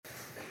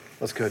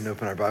Let's go ahead and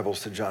open our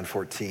Bibles to John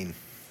 14.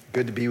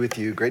 Good to be with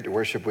you. Great to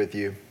worship with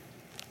you.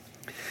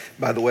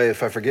 By the way,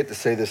 if I forget to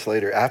say this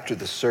later, after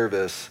the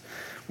service,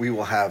 we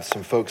will have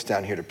some folks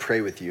down here to pray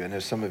with you. I know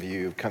some of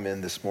you have come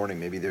in this morning.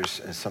 Maybe there's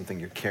something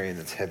you're carrying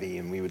that's heavy,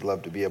 and we would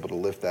love to be able to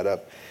lift that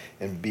up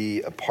and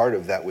be a part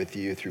of that with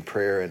you through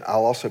prayer. And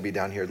I'll also be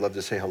down here. I'd love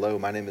to say hello.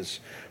 My name is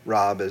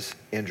Rob, as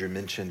Andrew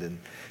mentioned. And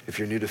if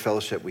you're new to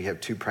fellowship, we have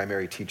two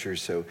primary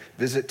teachers. So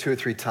visit 2 or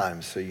 3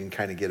 times so you can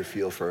kind of get a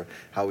feel for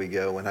how we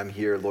go. When I'm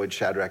here, Lloyd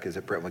Shadrack is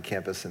at Brentwood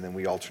campus, and then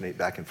we alternate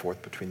back and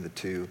forth between the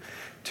two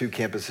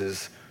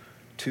campuses,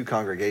 2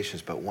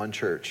 congregations, but 1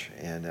 church.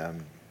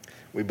 And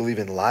we believe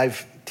in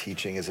live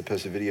teaching as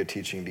opposed to video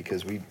teaching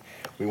because we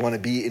want to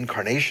be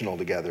incarnational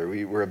together.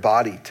 We're a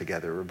body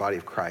together. We're a body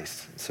of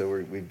Christ. So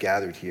we've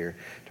gathered here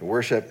to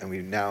worship, and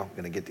we're now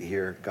going to get to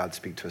hear God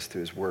speak to us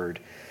through his word.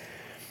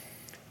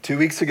 2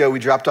 weeks ago, we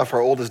dropped off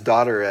our oldest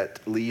daughter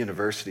at Lee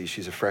University.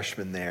 She's a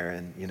freshman there.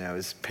 And, you know,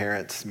 as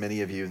parents, many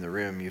of you in the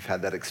room, you've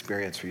had that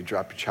experience where you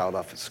drop your child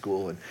off at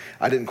school. And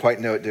I didn't quite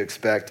know what to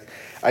expect.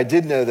 I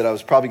did know that I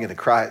was probably going to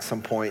cry at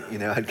some point. You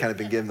know, I'd kind of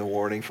been given the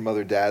warning from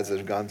other dads that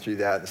have gone through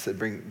that and said,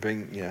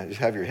 bring, you know, just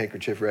have your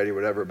handkerchief ready or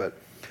whatever. But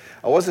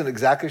I wasn't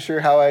exactly sure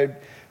how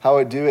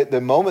I'd do it. The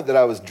moment that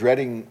I was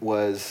dreading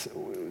was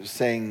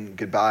saying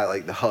goodbye,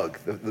 like the hug,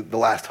 the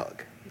last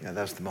hug. You know,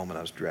 that's the moment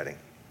I was dreading.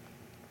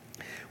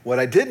 What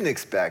I didn't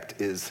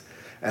expect is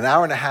an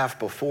hour and a half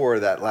before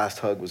that last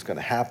hug was going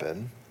to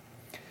happen,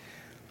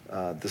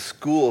 the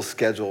school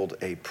scheduled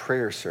a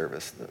prayer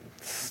service, the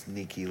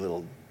sneaky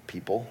little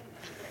people.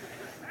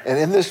 And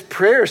in this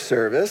prayer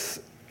service,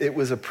 it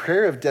was a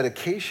prayer of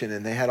dedication,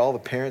 and they had all the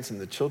parents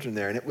and the children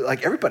there, and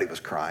like everybody was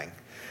crying.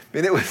 I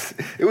mean, it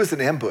was an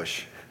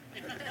ambush.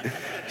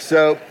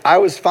 So I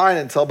was fine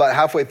until about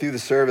halfway through the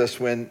service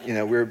when, you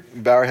know, we were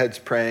bow our heads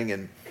praying,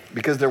 and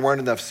because there weren't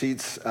enough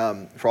seats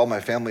for all my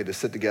family to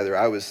sit together,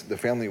 the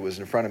family was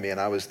in front of me, and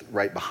I was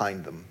right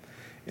behind them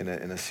in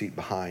a seat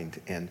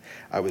behind. And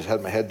I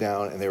had my head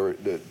down, and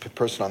the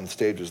person on the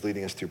stage was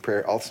leading us through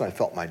prayer. All of a sudden, I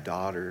felt my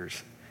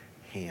daughter's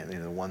hand, you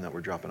know, the one that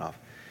we're dropping off,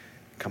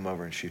 come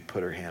over, and she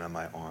put her hand on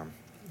my arm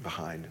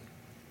behind.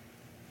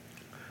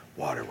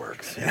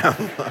 Waterworks, you know.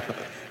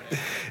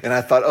 And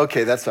I thought,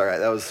 okay, that's all right.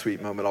 That was a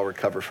sweet moment. I'll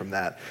recover from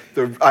that.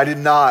 I did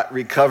not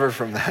recover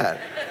from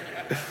that.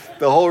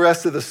 The whole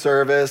rest of the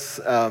service,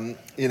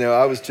 you know,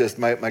 I was just,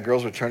 my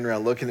girls were turning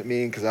around looking at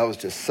me because I was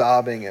just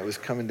sobbing. It was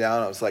coming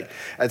down. I was like,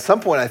 at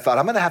some point I thought,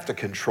 I'm going to have to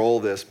control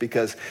this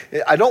because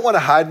I don't want to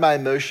hide my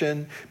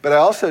emotion, but I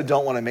also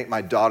don't want to make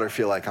my daughter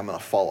feel like I'm going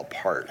to fall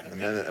apart the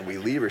minute that we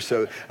leave her.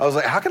 So I was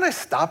like, how can I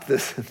stop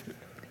this?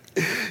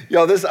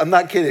 I'm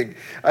not kidding.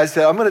 I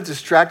said, I'm going to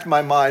distract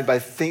my mind by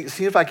seeing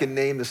if I can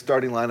name the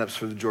starting lineups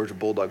for the Georgia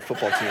Bulldog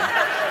football team.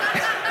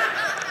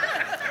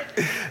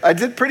 I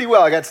did pretty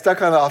well. I got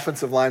stuck on the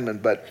offensive lineman,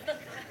 but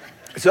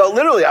so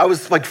literally I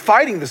was like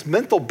fighting this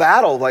mental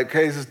battle, like,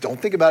 hey, just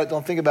don't think about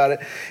it.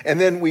 And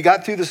then we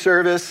got through the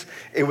service.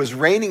 It was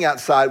raining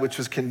outside, which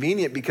was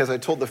convenient because I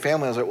told the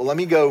family, I was like, well, let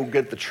me go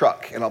get the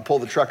truck and I'll pull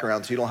the truck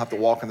around so you don't have to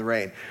walk in the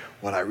rain.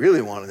 What I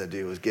really wanted to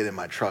do was get in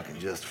my truck and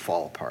just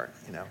fall apart,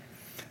 you know?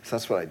 So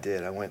that's what I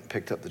did. I went and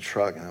picked up the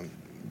truck, and I'm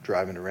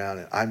driving around,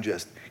 and I'm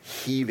just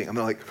heaving. I'm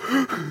like,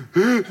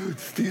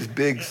 these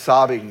big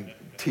sobbing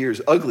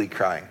tears, ugly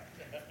crying.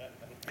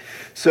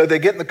 So they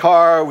get in the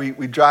car, we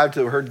drive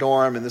to her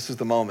dorm, and this is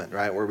the moment,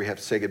 right, where we have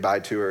to say goodbye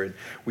to her. And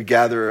we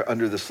gather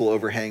under this little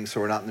overhang so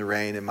we're not in the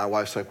rain. And my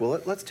wife's like,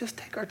 well, let's just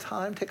take our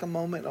time, take a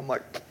moment. I'm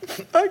like,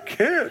 I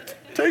can't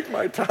take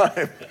my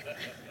time.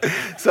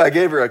 So I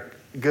gave her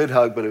a good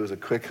hug, but it was a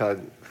quick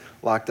hug,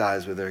 locked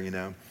eyes with her, you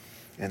know,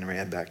 and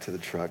ran back to the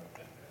truck.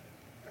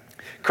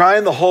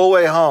 Crying the whole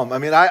way home. I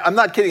mean, I'm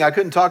not kidding. I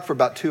couldn't talk for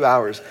about 2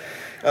 hours.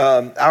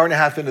 Hour and a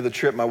half into the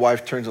trip, my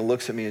wife turns and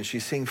looks at me, and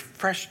she's seeing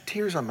fresh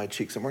tears on my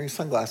cheeks. I'm wearing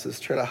sunglasses,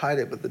 try to hide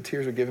it, but the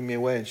tears are giving me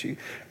away. And she,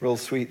 real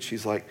sweet,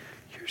 she's like,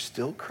 you're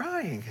still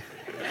crying.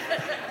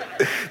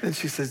 And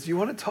she says, do you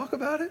want to talk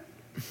about it?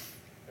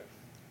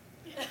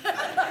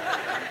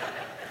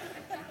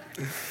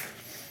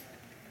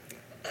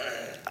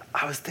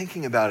 I was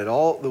thinking about it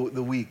all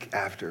the week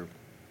after.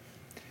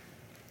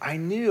 I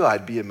knew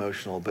I'd be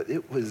emotional, but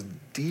it was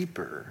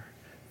deeper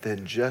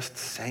than just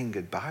saying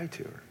goodbye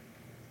to her.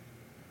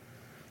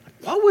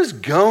 What was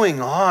going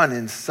on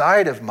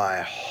inside of my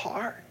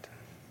heart?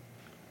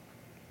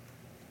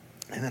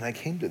 And then I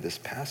came to this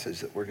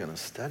passage that we're going to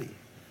study,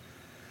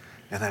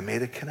 and I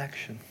made a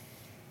connection.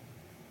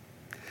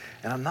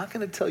 And I'm not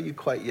going to tell you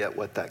quite yet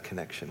what that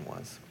connection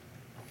was,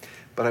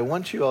 but I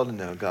want you all to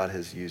know God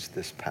has used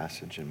this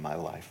passage in my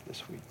life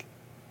this week,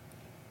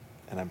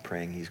 and I'm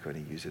praying he's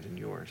going to use it in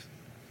yours.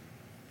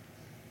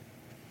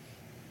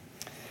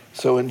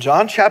 So in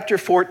John chapter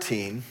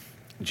 14,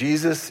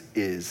 Jesus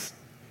is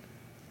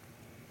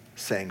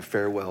saying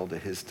farewell to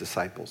his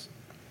disciples.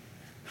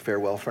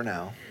 Farewell for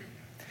now.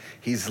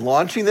 He's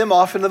launching them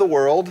off into the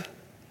world.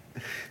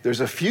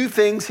 There's a few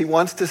things he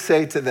wants to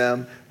say to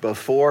them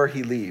before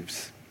he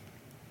leaves.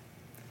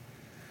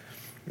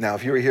 Now,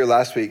 if you were here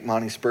last week,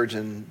 Monty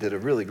Spurgeon did a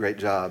really great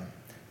job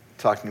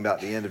talking about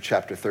the end of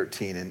chapter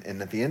 13.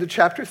 And at the end of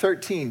chapter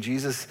 13,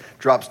 Jesus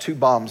drops two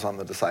bombs on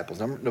the disciples.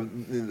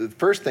 The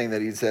first thing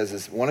that he says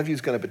is, one of you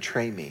is going to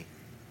betray me.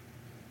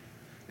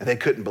 And they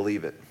couldn't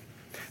believe it.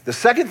 The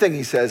second thing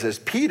he says is,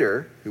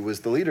 Peter, who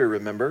was the leader,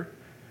 remember,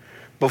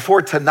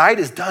 before tonight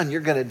is done,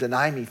 you're going to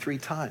deny me 3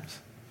 times.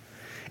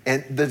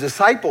 And the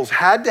disciples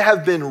had to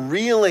have been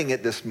reeling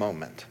at this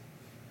moment.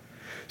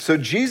 So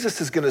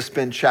Jesus is going to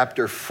spend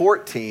chapter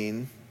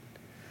 14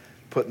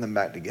 putting them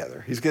back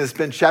together. He's going to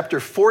spend chapter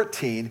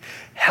 14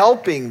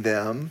 helping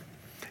them,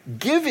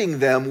 giving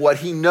them what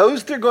he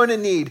knows they're going to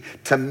need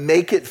to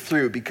make it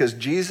through, because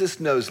Jesus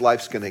knows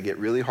life's going to get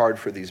really hard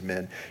for these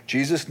men.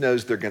 Jesus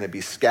knows they're going to be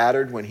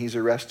scattered when he's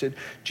arrested.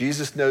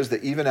 Jesus knows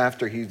that even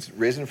after he's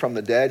risen from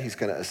the dead, he's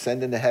going to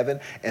ascend into heaven,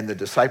 and the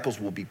disciples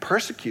will be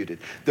persecuted.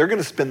 They're going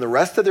to spend the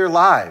rest of their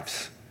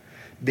lives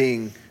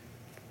being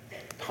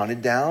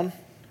hunted down,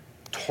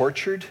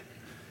 tortured,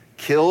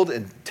 killed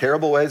in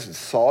terrible ways and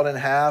sawed in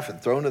half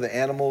and thrown to the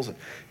animals. And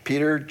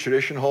Peter,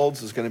 tradition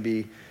holds, is going to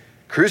be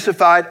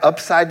crucified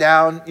upside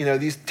down. You know,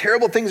 these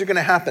terrible things are going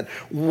to happen.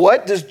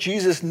 What does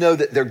Jesus know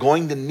that they're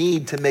going to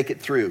need to make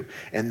it through?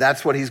 And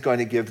that's what he's going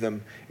to give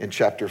them in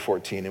chapter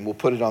 14. And we'll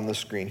put it on the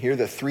screen. Here are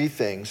the 3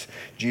 things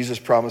Jesus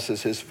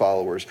promises his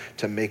followers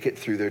to make it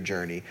through their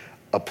journey: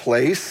 a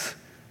place,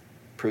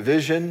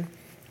 provision,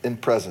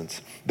 and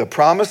presence. The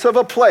promise of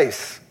a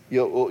place.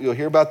 You'll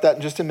hear about that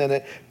in just a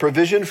minute.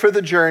 Provision for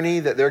the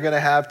journey that they're going to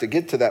have to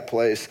get to that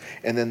place.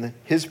 And then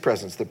his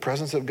presence, the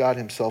presence of God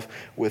himself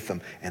with them.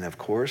 And of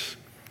course,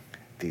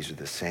 these are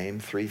the same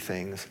 3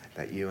 things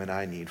that you and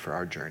I need for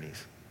our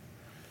journeys.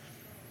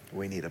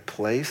 We need a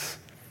place,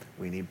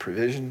 we need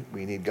provision,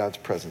 we need God's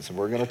presence. And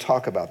we're going to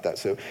talk about that.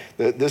 So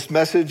this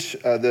message,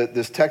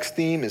 this text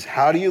theme is,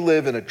 how do you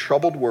live in a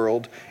troubled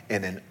world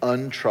in an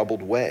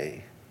untroubled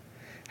way?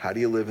 How do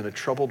you live in a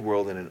troubled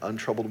world in an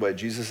untroubled way?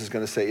 Jesus is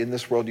going to say, in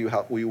this world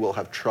we will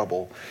have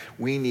trouble.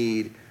 We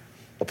need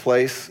a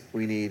place,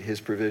 we need his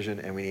provision,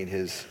 and we need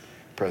his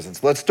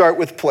presence. Let's start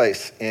with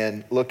place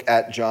and look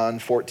at John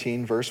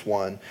 14, verse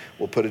 1.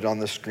 We'll put it on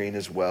the screen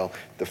as well.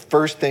 The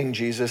first thing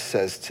Jesus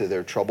says to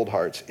their troubled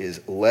hearts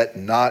is, let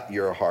not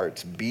your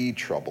hearts be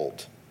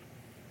troubled.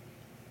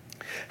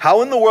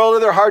 How in the world are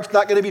their hearts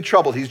not going to be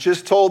troubled? He's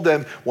just told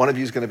them, one of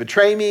you is going to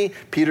betray me.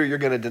 Peter, you're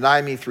going to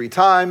deny me 3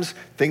 times.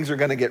 Things are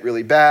going to get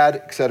really bad,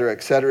 et cetera,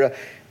 et cetera.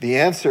 The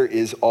answer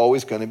is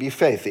always going to be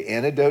faith. The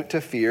antidote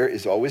to fear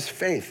is always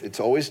faith. It's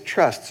always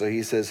trust. So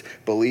he says,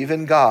 believe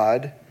in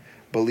God,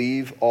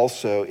 believe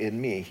also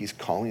in me. He's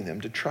calling them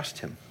to trust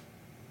him.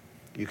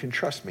 You can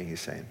trust me,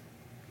 he's saying.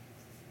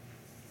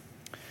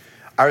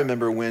 I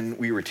remember when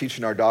we were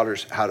teaching our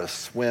daughters how to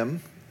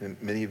swim, and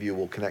many of you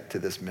will connect to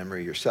this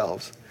memory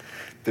yourselves.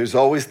 There's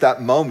always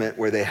that moment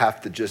where they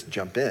have to just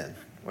jump in,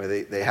 where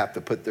they have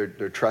to put their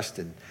trust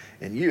in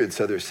you. And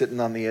so they're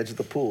sitting on the edge of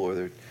the pool, or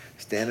they're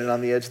standing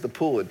on the edge of the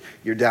pool, and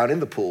you're down in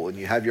the pool, and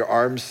you have your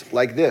arms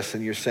like this,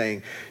 and you're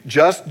saying,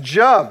 just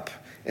jump.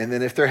 And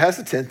then if they're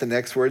hesitant, the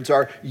next words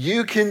are,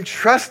 you can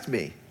trust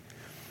me.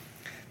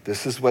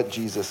 This is what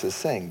Jesus is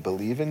saying.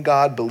 Believe in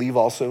God, believe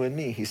also in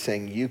me. He's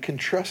saying, you can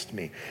trust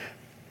me.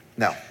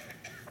 Now,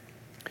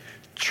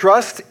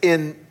 trust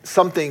in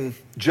something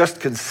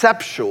just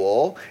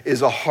conceptual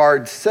is a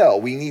hard sell.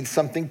 We need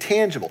something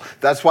tangible.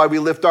 That's why we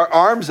lift our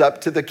arms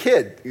up to the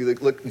kid.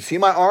 Look, you see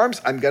my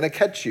arms? I'm going to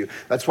catch you.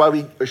 That's why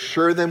we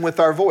assure them with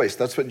our voice.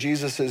 That's what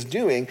Jesus is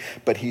doing,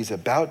 but he's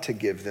about to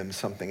give them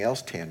something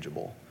else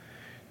tangible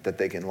that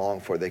they can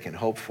long for, they can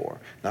hope for.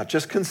 Not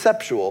just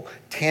conceptual,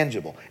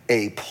 tangible.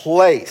 A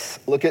place.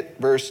 Look at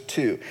verse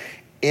 2.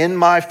 In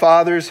my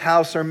Father's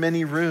house are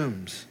many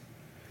rooms.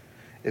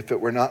 If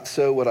it were not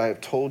so, would I have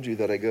told you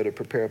that I go to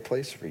prepare a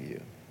place for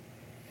you?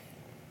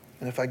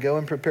 And if I go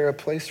and prepare a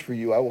place for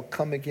you, I will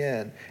come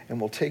again and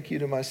will take you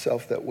to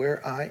myself, that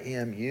where I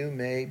am, you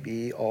may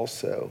be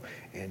also,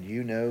 and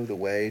you know the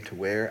way to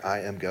where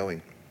I am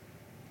going.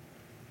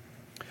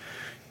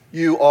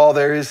 You all,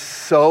 there is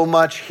so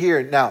much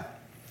here. Now,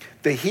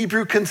 the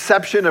Hebrew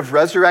conception of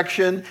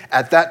resurrection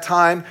at that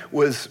time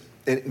was,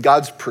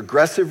 God's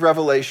progressive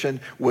revelation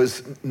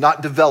was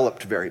not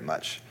developed very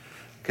much.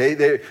 Okay,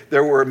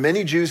 there were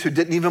many Jews who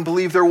didn't even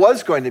believe there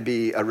was going to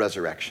be a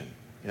resurrection.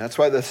 That's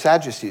why the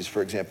Sadducees,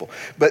 for example.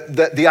 But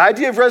the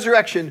idea of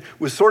resurrection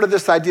was sort of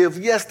this idea of,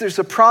 yes, there's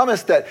a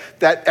promise that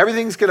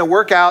everything's going to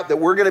work out, that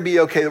we're going to be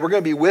okay, that we're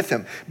going to be with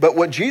him. But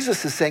what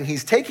Jesus is saying,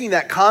 he's taking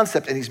that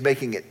concept and he's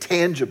making it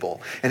tangible.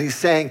 And he's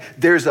saying,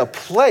 there's a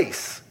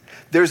place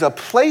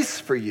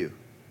for you.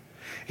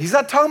 He's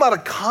not talking about a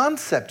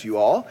concept, you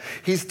all.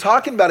 He's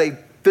talking about a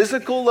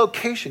physical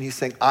location. He's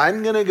saying,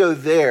 I'm going to go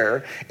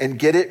there and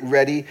get it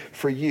ready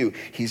for you.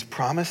 He's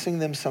promising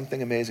them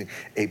something amazing,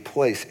 a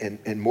place,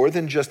 and more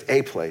than just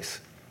a place,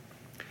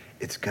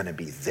 it's going to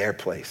be their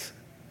place,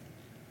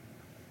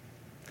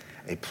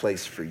 a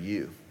place for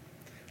you.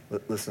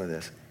 Listen to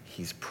this.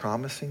 He's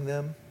promising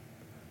them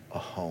a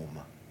home,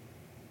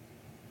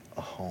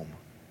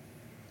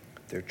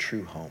 their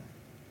true home.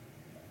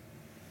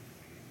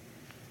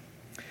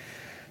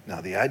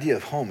 Now, the idea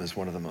of home is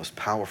one of the most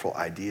powerful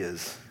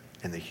ideas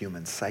in the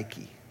human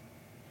psyche.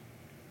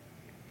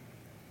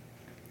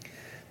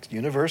 It's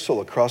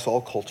universal across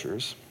all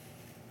cultures.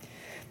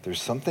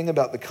 There's something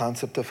about the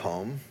concept of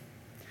home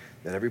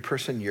that every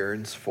person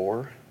yearns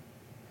for.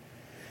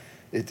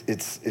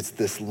 It's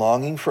this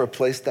longing for a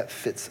place that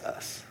fits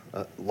us,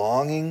 a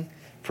longing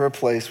for a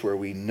place where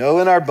we know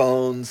in our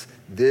bones,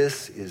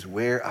 this is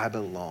where I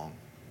belong.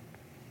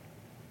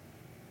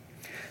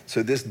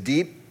 So this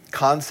deep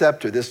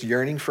concept or this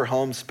yearning for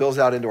home spills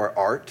out into our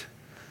art.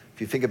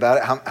 If you think about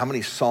it, how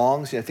many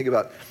songs, think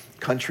about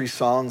country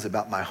songs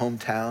about my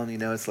hometown,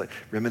 it's like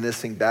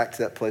reminiscing back to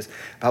that place.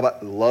 How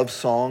about love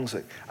songs?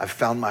 Like, I've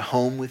found my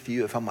home with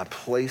you. I found my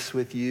place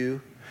with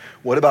you.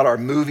 What about our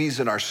movies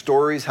and our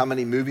stories? How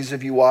many movies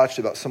have you watched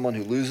about someone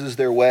who loses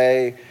their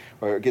way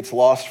or gets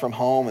lost from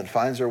home and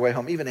finds their way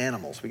home? Even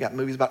animals. We got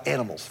movies about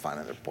animals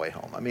finding their way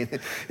home. I mean,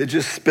 it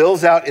just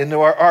spills out into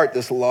our art,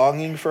 this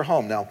longing for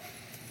home. Now,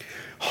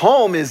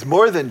 home is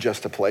more than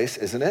just a place,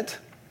 isn't it?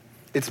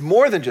 It's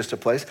more than just a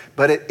place,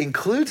 but it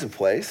includes a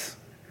place.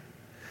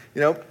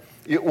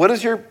 What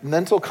is your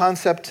mental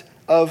concept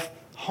of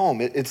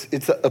home?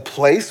 It's a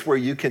place where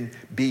you can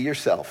be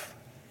yourself,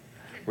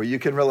 where you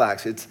can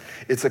relax.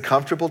 It's a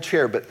comfortable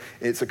chair, but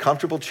it's a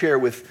comfortable chair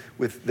with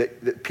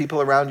the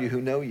people around you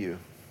who know you,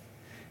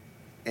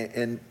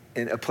 and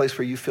a place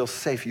where you feel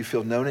safe, you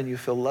feel known, and you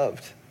feel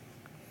loved.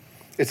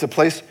 It's a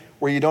place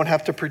where you don't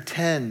have to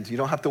pretend, you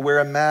don't have to wear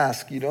a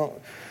mask, you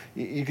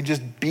can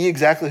just be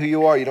exactly who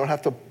you are. You don't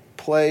have to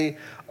play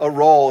a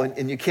role,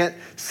 and you can't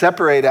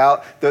separate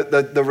out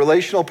the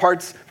relational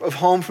parts of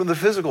home from the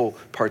physical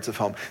parts of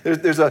home.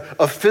 There's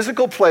a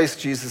physical place,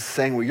 Jesus is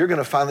saying, where you're going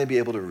to finally be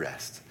able to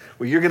rest,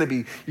 where you're going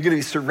to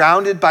be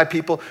surrounded by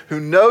people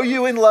who know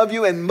you and love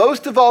you, and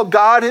most of all,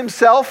 God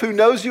himself who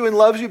knows you and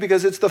loves you,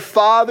 because it's the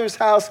Father's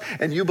house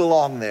and you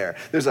belong there.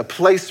 There's a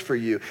place for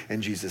you,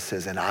 and Jesus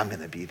says, and I'm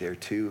going to be there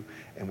too,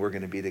 and we're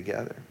going to be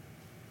together.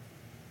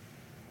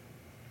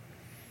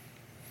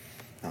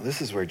 Now,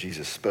 this is where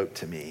Jesus spoke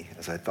to me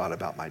as I thought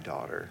about my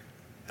daughter,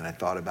 and I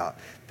thought about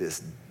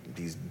these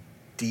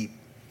deep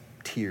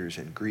tears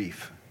and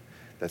grief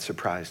that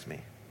surprised me.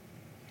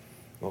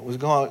 What was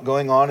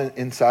going on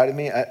inside of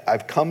me?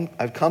 I've come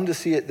to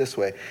see it this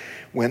way.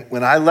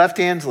 When I left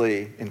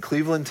Ansley in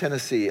Cleveland,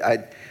 Tennessee,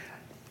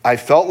 I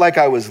felt like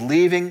I was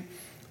leaving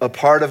a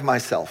part of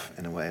myself,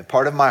 in a way, a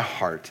part of my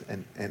heart,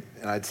 and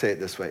I'd say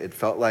it this way: it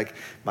felt like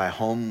my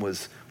home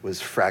was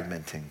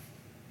fragmenting.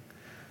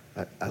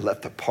 I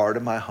left a part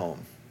of my home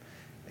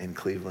in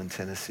Cleveland,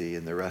 Tennessee,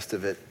 and the rest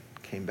of it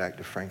came back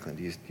to Franklin.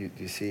 Do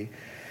you see?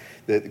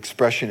 The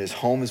expression is,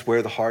 home is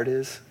where the heart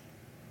is.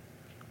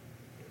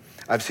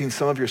 I've seen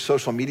some of your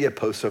social media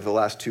posts over the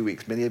last 2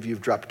 weeks. Many of you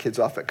have dropped kids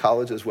off at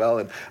college as well,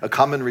 and a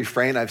common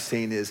refrain I've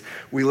seen is,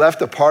 we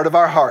left a part of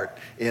our heart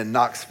in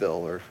Knoxville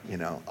or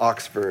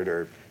Oxford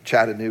or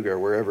Chattanooga or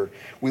wherever.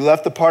 We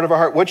left the part of our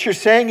heart. What you're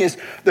saying is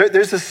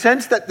there's a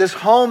sense that this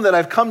home that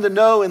I've come to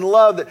know and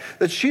love,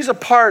 that she's a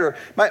part,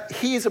 or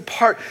he's a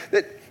part,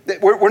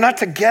 that we're not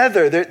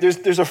together.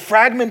 There's a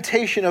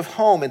fragmentation of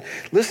home. And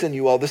listen,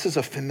 you all, this is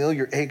a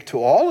familiar ache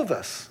to all of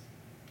us,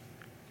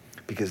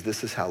 because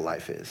this is how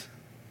life is.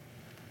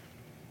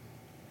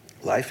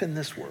 Life in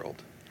this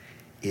world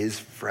is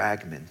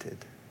fragmented.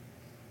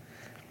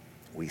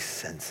 We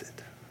sense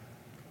it.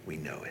 We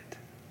know it.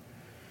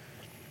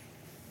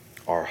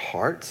 Our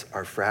hearts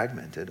are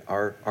fragmented.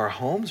 Our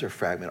homes are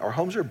fragmented. Our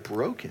homes are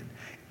broken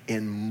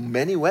in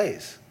many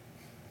ways.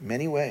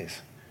 Many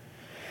ways.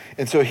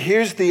 And so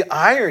here's the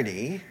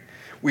irony.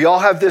 We all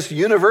have this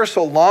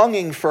universal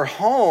longing for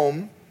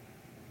home,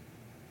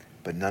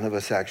 but none of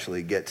us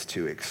actually gets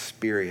to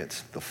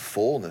experience the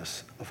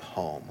fullness of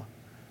home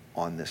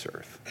on this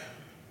earth.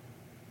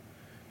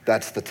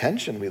 That's the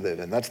tension we live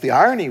in. That's the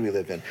irony we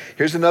live in.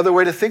 Here's another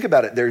way to think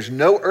about it. There's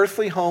no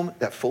earthly home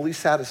that fully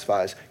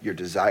satisfies your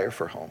desire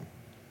for home.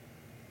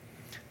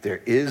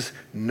 There is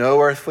no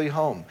earthly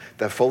home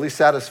that fully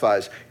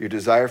satisfies your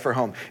desire for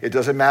home. It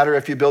doesn't matter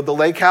if you build the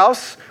lake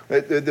house,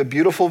 the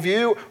beautiful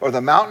view, or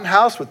the mountain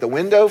house with the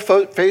window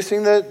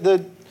facing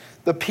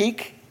the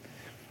peak,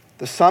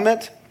 the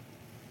summit.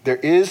 There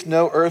is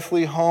no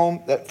earthly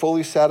home that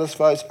fully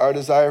satisfies our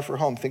desire for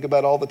home. Think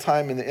about all the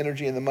time and the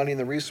energy and the money and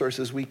the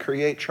resources we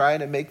create trying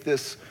to make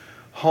this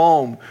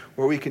home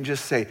where we can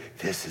just say,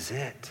 this is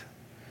it.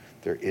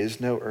 There is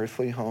no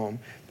earthly home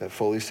that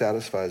fully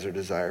satisfies our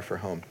desire for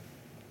home.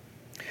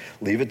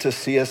 Leave it to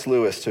C.S.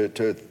 Lewis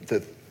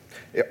to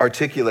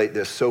articulate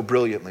this so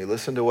brilliantly.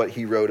 Listen to what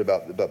he wrote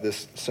about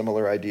this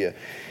similar idea.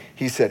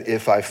 He said,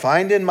 if I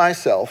find in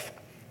myself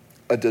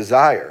a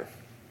desire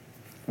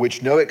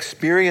which no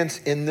experience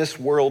in this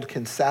world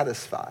can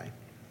satisfy,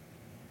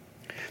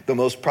 the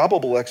most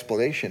probable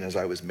explanation is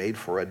I was made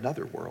for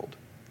another world.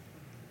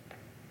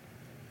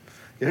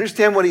 You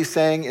understand what he's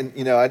saying?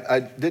 And I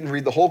didn't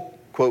read the whole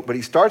quote, but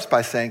he starts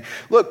by saying,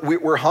 look,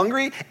 we're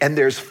hungry and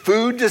there's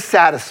food to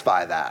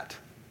satisfy that.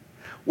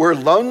 We're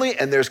lonely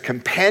and there's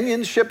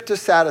companionship to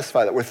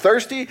satisfy that. We're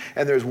thirsty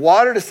and there's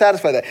water to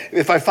satisfy that.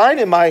 If I find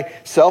in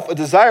myself a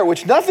desire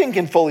which nothing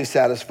can fully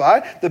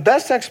satisfy, the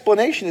best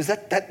explanation is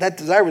that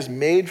desire was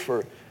made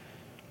for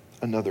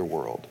another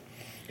world.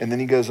 And then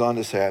he goes on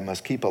to say, I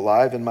must keep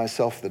alive in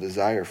myself the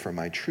desire for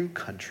my true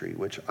country,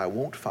 which I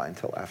won't find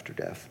till after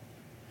death.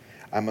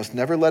 I must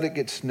never let it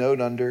get snowed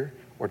under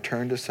or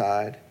turned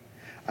aside.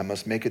 I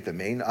must make it the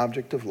main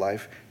object of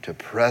life to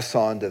press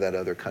on to that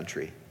other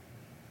country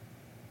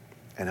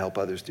and help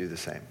others do the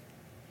same.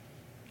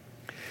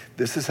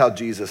 This is how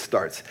Jesus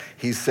starts.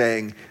 He's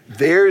saying,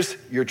 there's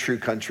your true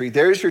country.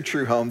 There's your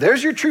true home.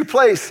 There's your true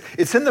place.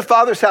 It's in the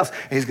Father's house.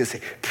 And he's going to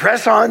say,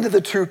 press on to the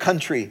true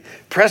country.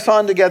 Press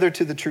on together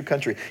to the true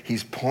country.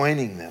 He's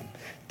pointing them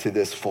to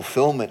this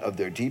fulfillment of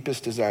their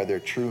deepest desire, their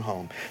true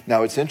home.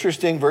 Now, it's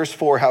interesting, verse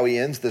 4, how he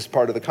ends this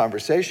part of the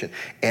conversation.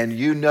 And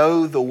you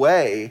know the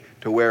way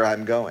to where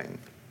I'm going.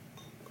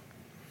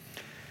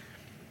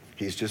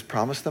 He's just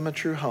promised them a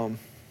true home.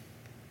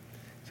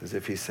 It's as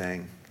if he's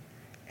saying,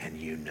 and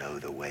you know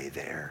the way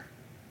there.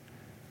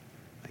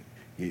 Like,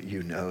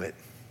 you know it.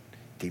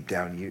 Deep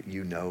down,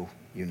 you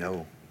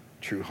know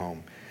true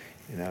home.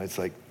 You know, it's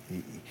like,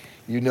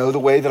 you know the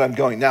way that I'm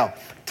going. Now,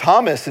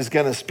 Thomas is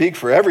going to speak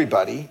for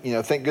everybody. You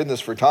know, thank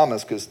goodness for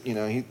Thomas, because, you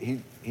know,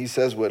 he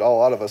says what a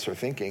lot of us are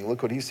thinking.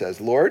 Look what he says.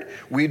 Lord,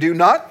 we do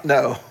not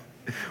know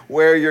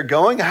where you're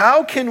going.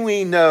 How can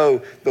we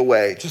know the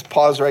way? Just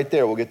pause right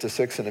there. We'll get to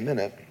 6 in a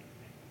minute.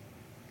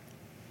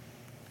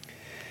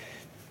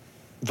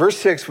 Verse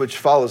 6, which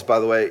follows, by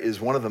the way, is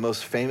one of the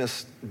most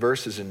famous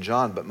verses in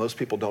John, but most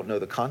people don't know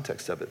the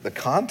context of it. The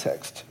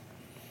context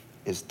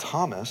is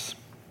Thomas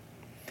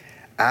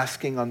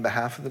asking on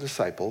behalf of the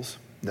disciples,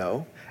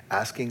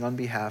 asking on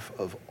behalf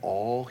of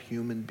all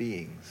human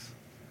beings,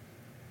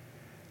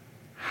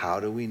 how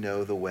do we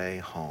know the way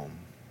home?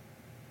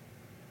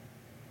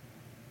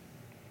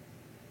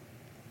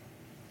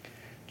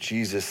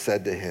 Jesus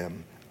said to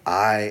him,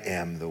 I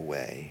am the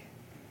way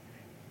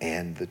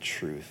and the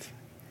truth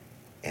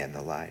and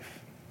the life.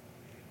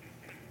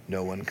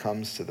 No one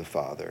comes to the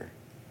Father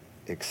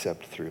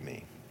except through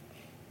me.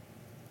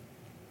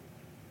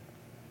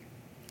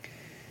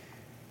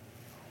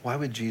 Why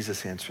would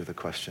Jesus answer the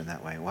question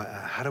that way?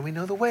 How do we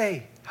know the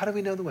way? How do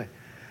we know the way?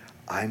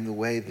 I'm the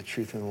way, the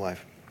truth, and the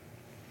life.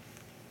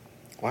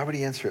 Why would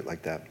he answer it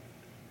like that?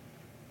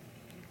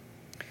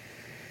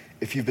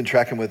 If you've been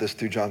tracking with us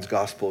through John's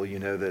gospel, you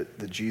know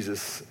that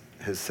Jesus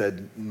has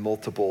said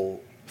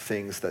multiple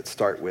things that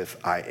start with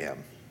I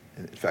am.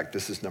 In fact,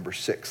 this is number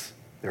 6.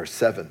 There are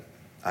 7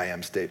 I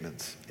am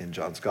statements in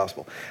John's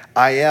gospel.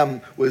 I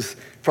am was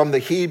from the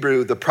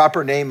Hebrew, the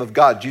proper name of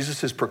God.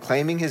 Jesus is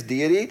proclaiming his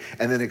deity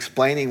and then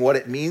explaining what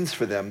it means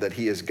for them that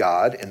he is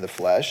God in the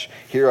flesh.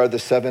 Here are the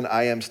 7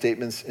 I am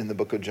statements in the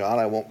book of John.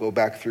 I won't go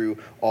back through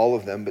all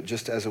of them, but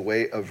just as a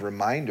way of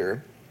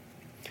reminder,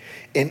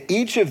 in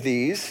each of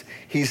these,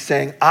 he's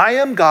saying, I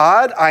am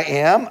God, I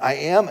am, I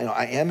am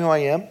who I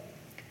am.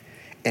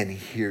 And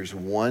here's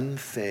one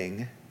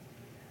thing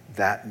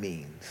that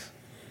means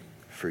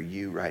for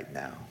you right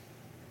now.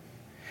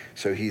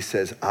 So he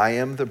says, I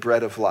am the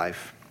bread of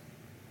life.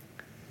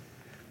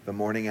 The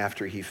morning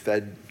after he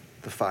fed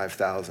the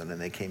 5,000 and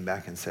they came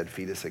back and said,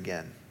 feed us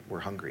again.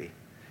 We're hungry.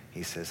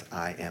 He says,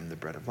 I am the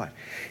bread of life.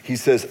 He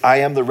says, I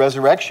am the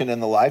resurrection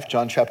and the life,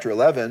 John chapter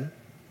 11,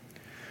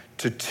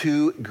 to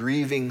 2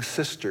 grieving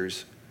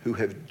sisters who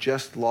have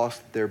just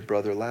lost their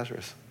brother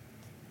Lazarus.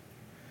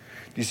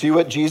 Do you see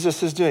what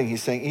Jesus is doing?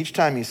 He's saying, each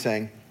time he's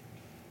saying,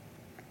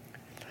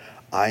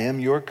 I am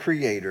your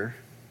creator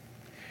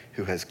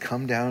who has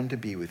come down to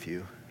be with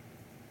you.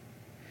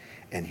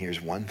 And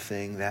here's one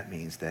thing that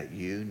means that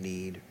you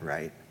need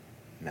right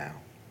now.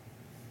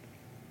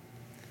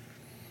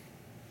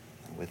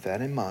 With that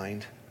in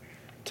mind,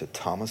 to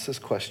Thomas's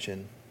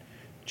question,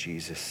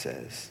 Jesus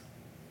says,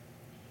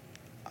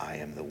 I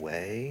am the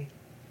way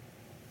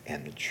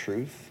and the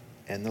truth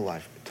and the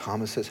life.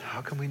 Thomas says,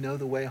 how can we know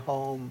the way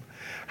home?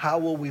 How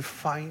will we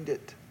find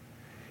it?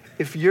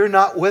 If you're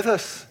not with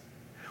us,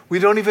 we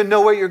don't even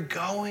know where you're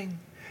going.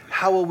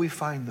 How will we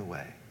find the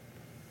way?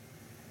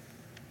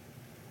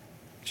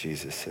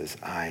 Jesus says,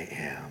 I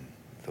am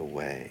the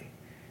way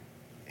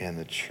and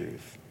the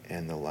truth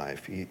and the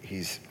life.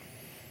 He's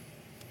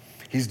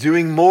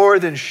doing more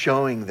than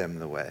showing them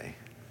the way.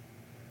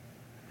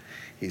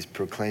 He's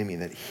proclaiming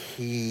that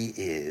he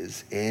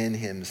is in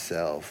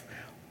himself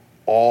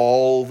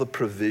all the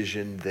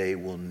provision they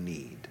will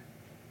need.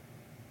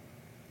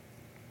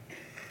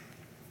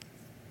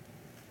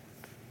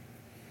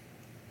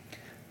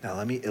 Now,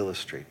 let me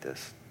illustrate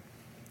this.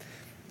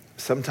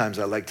 Sometimes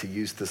I like to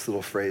use this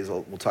little phrase.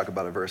 We'll talk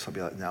about a verse. I'll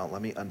be like, now,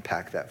 let me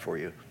unpack that for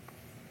you.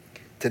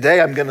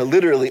 Today, I'm going to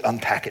literally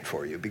unpack it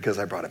for you because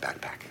I brought a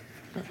backpack.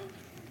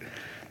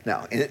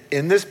 Now,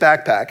 in this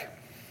backpack,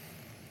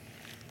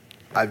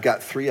 I've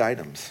got 3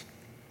 items.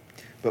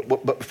 But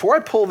before I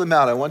pull them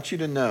out, I want you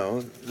to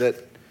know that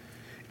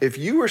if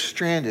you were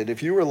stranded,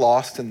 if you were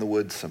lost in the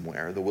woods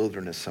somewhere, the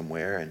wilderness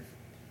somewhere, and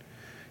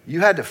you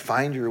had to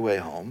find your way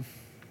home,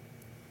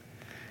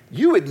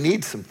 you would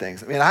need some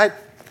things. I mean,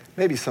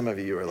 maybe some of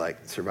you are like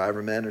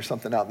survivor men or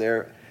something out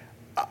there.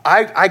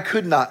 I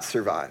could not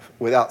survive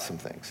without some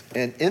things.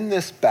 And in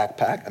this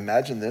backpack,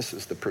 imagine this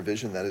is the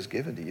provision that is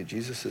given to you.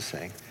 Jesus is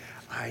saying,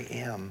 I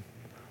am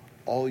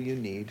all you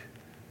need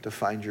to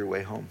find your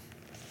way home.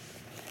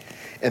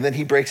 And then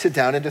he breaks it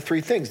down into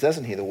 3 things,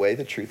 doesn't he? The way,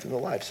 the truth, and the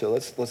life. So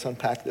let's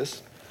unpack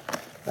this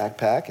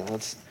backpack and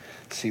let's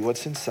see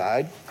what's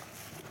inside.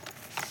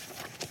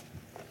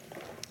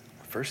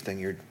 First thing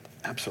you're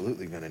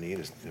absolutely going to need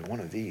is one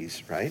of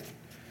these, right?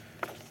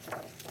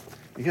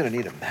 You're going to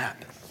need a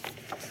map.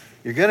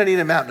 You're going to need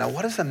a map. Now,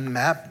 what does a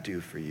map do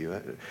for you?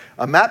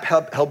 A map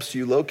helps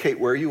you locate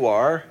where you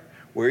are,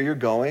 where you're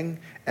going,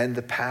 and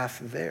the path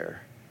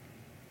there.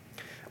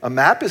 A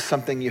map is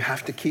something you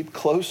have to keep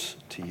close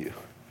to you.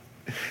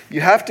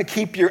 You have to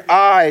keep your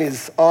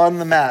eyes on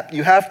the map.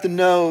 You have to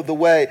know the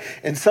way.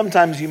 And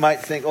sometimes you might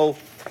think, oh,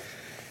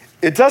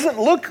 it doesn't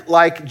look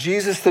like,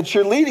 Jesus, that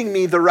you're leading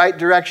me the right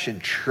direction.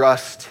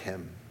 Trust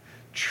him.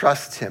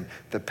 Trust him.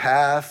 The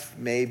path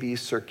may be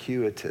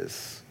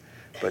circuitous,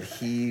 but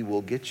he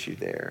will get you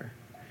there.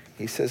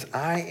 He says,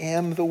 I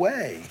am the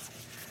way.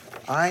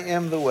 I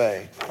am the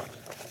way.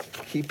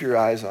 Keep your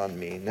eyes on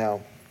me.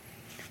 Now,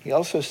 he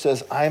also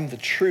says, I am the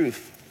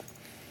truth.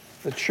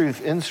 The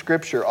truth in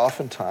Scripture,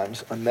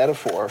 oftentimes, a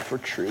metaphor for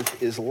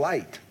truth is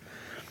light.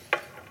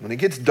 When it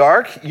gets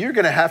dark, you're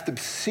going to have to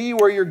see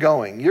where you're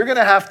going. You're going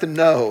to have to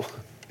know.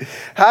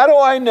 How do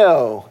I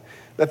know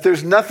that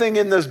there's nothing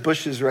in those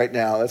bushes right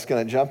now that's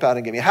going to jump out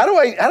and get me? How do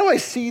I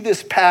see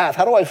this path?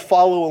 How do I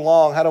follow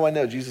along? How do I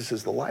know? Jesus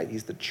is the light.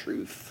 He's the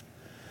truth.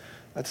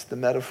 That's the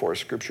metaphor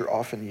Scripture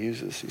often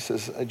uses.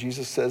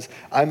 Jesus says,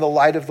 I'm the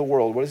light of the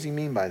world. What does he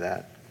mean by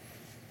that?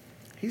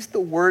 He's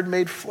the Word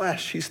made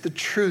flesh. He's the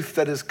truth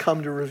that has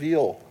come to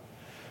reveal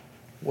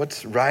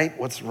what's right,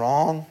 what's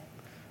wrong,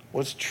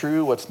 what's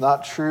true, what's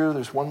not true.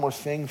 There's one more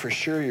thing for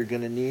sure you're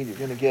going to need. You're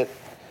going to get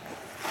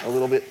a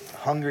little bit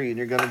hungry and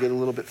you're going to get a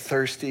little bit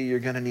thirsty. You're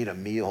going to need a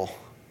meal.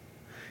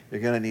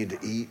 You're going to need to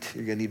eat.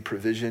 You're going to need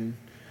provision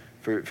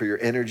for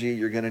your energy.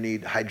 You're going to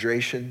need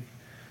hydration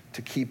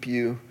to keep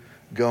you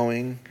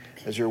going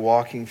as you're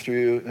walking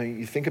through.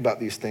 You think about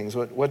these things.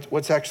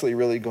 What's actually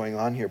really going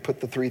on here? Put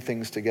the 3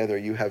 things together.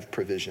 You have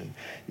provision.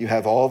 You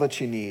have all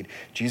that you need.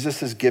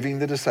 Jesus is giving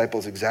the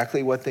disciples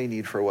exactly what they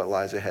need for what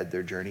lies ahead,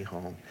 their journey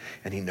home.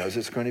 And he knows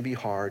it's going to be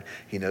hard.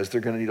 He knows they're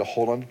going to need to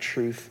hold on to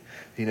truth.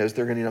 He knows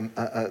they're going to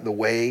need the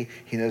way.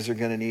 He knows they're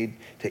going to need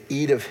to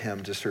eat of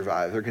him to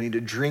survive. They're going to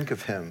need to drink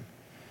of him,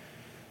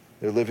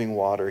 their living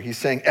water. He's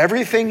saying,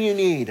 everything you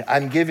need,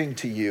 I'm giving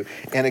to you.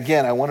 And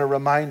again, I want to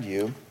remind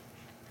you,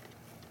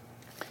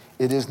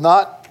 it is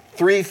not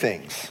 3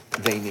 things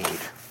they need.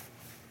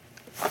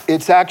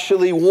 It's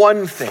actually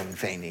 1 thing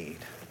they need.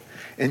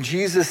 And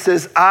Jesus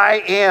says,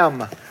 I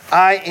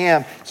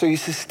am. So he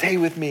says, stay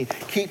with me.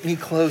 Keep me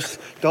close.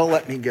 Don't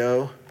let me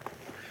go.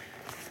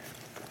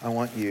 I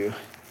want you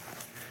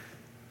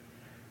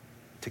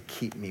to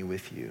keep me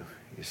with you,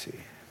 you see.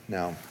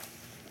 Now,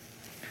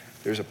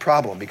 there's a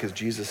problem because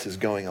Jesus is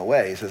going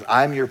away. He says,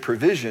 I'm your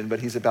provision, but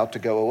he's about to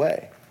go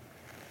away.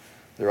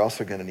 They're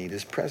also going to need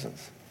his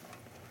presence.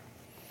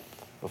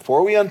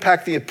 Before we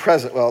unpack the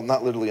present, well,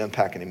 not literally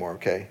unpack anymore,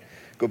 okay?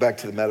 Go back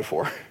to the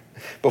metaphor.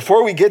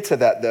 Before we get to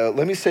that, though,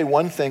 let me say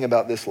one thing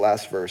about this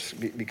last verse,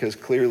 because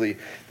clearly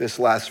this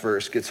last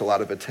verse gets a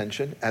lot of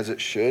attention, as it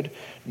should.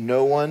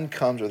 No one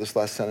comes, or this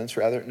last sentence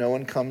rather, no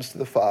one comes to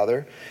the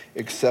Father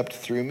except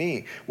through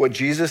me. What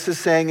Jesus is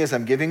saying is,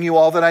 I'm giving you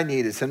all that I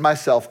need. It's in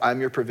myself.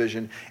 I'm your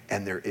provision,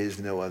 and there is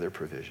no other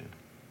provision.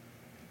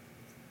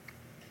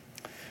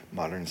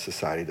 Modern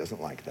society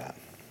doesn't like that.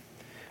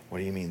 What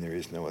do you mean there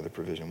is no other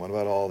provision? What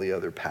about all the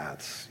other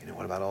paths?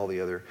 What about all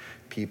the other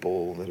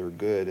people that are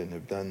good and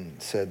have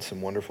said some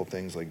wonderful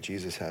things like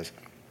Jesus has?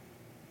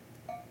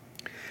 Do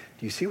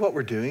you see what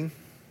we're doing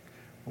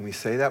when we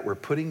say that? We're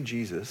putting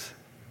Jesus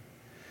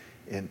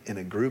in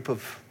a group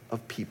of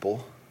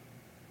people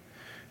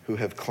who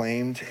have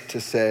claimed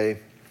to say,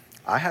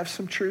 I have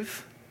some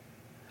truth.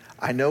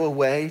 I know a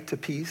way to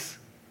peace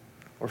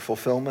or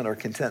fulfillment or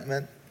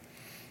contentment.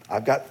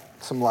 I've got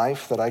some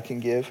life that I can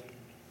give.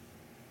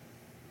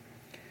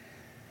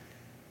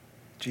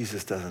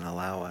 Jesus doesn't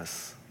allow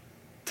us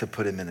to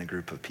put him in a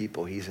group of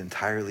people. He's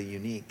entirely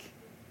unique.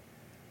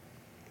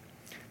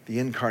 The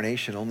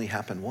incarnation only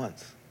happened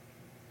once.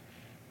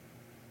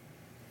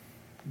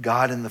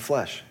 God in the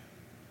flesh.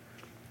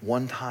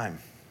 One time.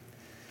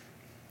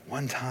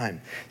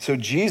 So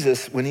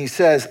Jesus, when he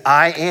says,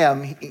 I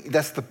am,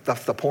 that's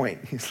the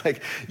point. He's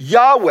like,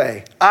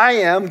 Yahweh, I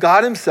am,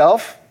 God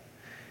himself.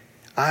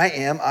 I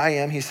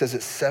am. He says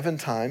it 7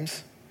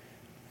 times.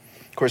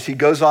 Of course, he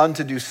goes on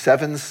to do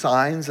 7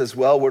 signs as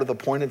well. What are the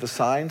point of the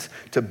signs?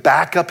 To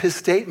back up his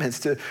statements,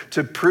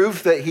 to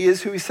prove that he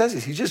is who he says he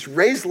is. He just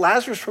raised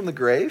Lazarus from the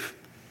grave.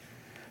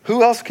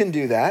 Who else can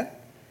do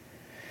that?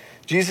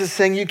 Jesus is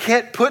saying, you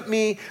can't put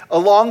me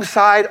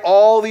alongside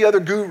all the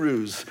other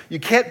gurus. You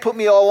can't put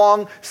me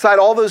alongside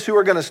all those who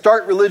are going to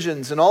start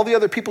religions and all the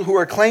other people who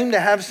are claimed to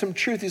have some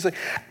truth. He's like,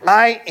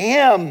 I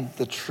am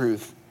the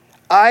truth.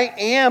 I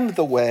am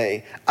the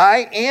way.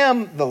 I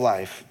am the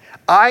life.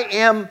 I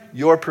am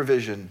your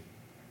provision.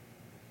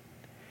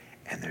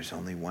 And there's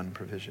only one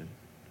provision.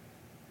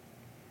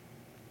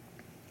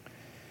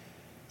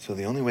 So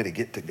the only way to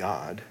get to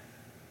God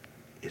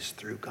is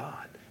through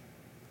God.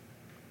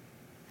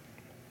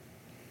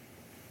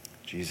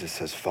 Jesus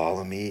says,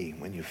 follow me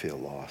when you feel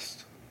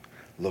lost.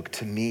 Look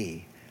to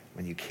me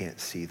when you can't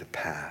see the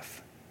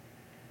path.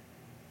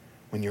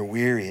 When you're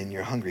weary and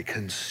you're hungry,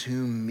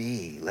 consume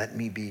me. Let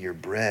me be your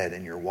bread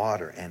and your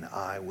water, and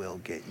I will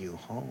get you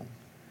home.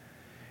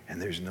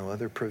 And there's no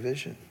other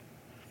provision.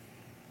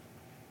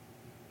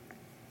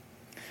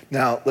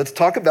 Now, let's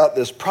talk about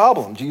this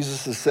problem.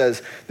 Jesus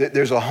says that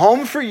there's a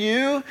home for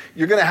you.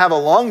 You're going to have a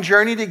long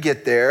journey to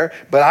get there,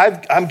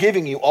 but I'm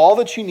giving you all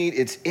that you need.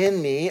 It's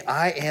in me.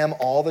 I am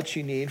all that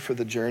you need for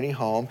the journey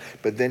home.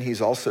 But then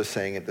he's also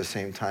saying at the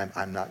same time,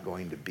 I'm not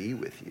going to be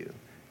with you.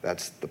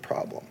 That's the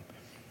problem.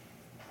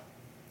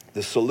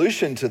 The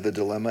solution to the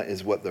dilemma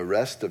is what the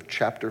rest of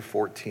chapter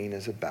 14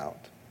 is about.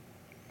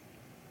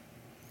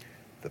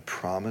 The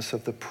promise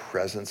of the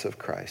presence of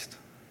Christ,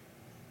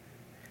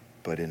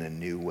 but in a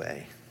new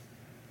way.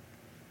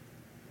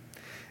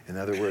 In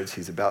other words,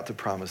 he's about to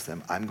promise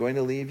them, I'm going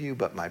to leave you,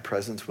 but my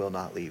presence will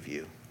not leave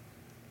you.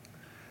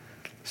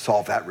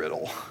 Solve that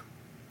riddle.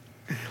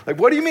 Like,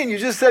 what do you mean? You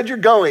just said you're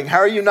going. How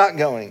are you not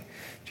going?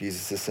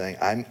 Jesus is saying,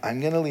 I'm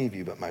going to leave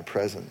you, but my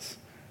presence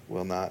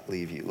will not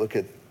leave you. Look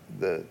at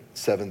the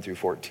 7 through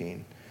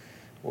 14.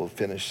 We'll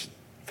finish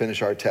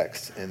our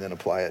text and then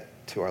apply it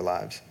to our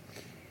lives.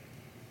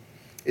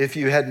 If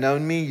you had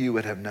known me, you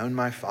would have known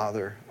my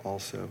Father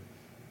also.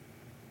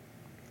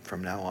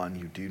 From now on,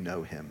 you do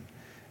know him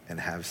and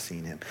have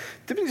seen him.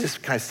 Let me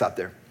just kind of stop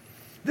there.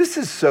 This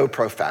is so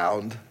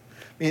profound.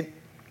 I mean,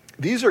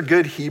 these are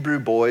good Hebrew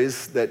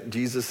boys that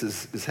Jesus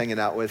is hanging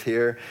out with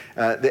here.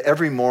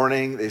 Every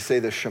morning they say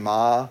the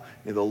Shema,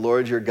 the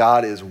Lord your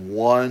God is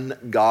one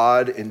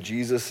God, and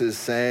Jesus is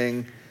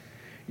saying,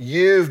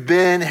 you've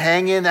been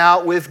hanging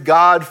out with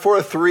God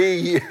for 3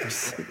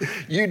 years.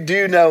 You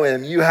do know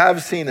him. You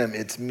have seen him.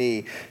 It's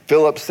me.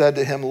 Philip said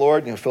to him,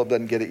 Lord, Philip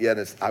doesn't get it yet.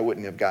 I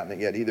wouldn't have gotten it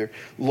yet either.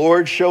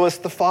 Lord, show us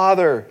the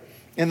Father,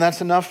 and that's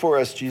enough for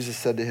us. Jesus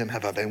said to him,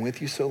 have I been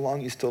with you so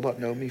long? You still don't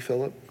know me,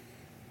 Philip?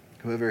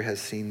 Whoever has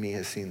seen me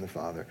has seen the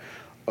Father.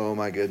 Oh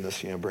my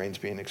goodness, brains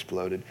being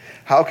exploded.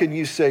 How can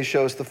you say,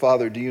 show us the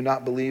Father? Do you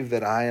not believe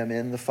that I am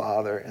in the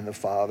Father and the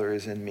Father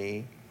is in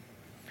me?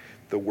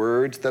 The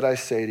words that I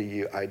say to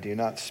you, I do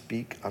not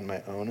speak on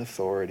my own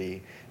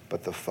authority,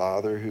 but the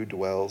Father who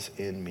dwells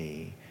in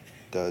me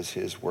does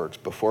his works.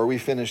 Before we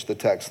finish the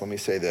text, let me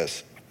say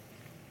this.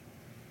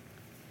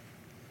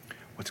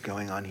 What's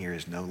going on here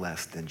is no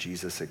less than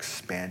Jesus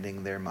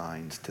expanding their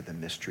minds to the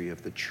mystery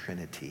of the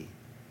Trinity.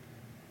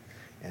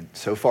 And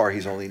so far,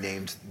 he's only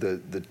named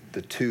the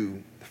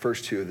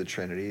first two of the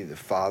Trinity, the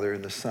Father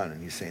and the Son.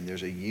 And he's saying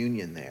there's a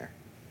union there.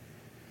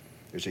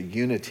 There's a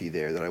unity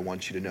there that I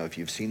want you to know. If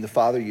you've seen the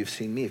Father, you've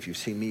seen me. If you've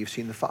seen me, you've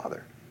seen the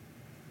Father.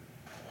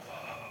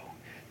 Whoa.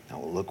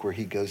 Now look where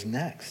he goes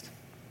next.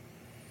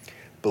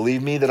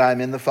 Believe me that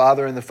I'm in the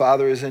Father and the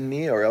Father is in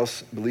me, or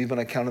else believe on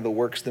account of the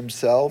works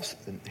themselves.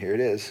 And here it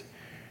is.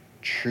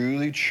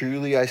 Truly,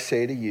 truly, I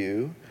say to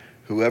you,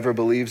 whoever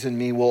believes in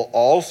me will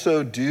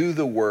also do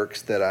the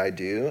works that I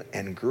do,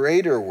 and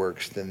greater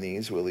works than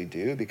these will he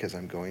do, because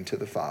I'm going to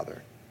the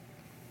Father.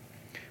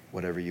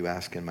 Whatever you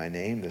ask in my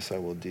name, this I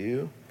will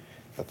do,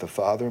 that the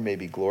Father may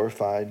be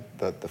glorified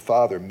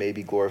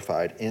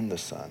in the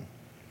Son.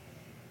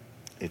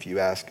 If you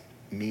ask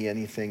me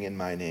anything in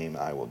my name,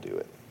 I will do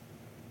it.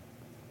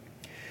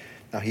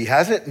 Now, he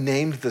hasn't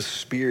named the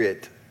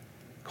Spirit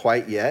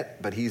quite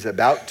yet, but he's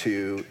about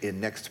to in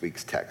next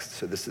week's text.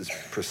 So this is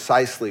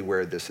precisely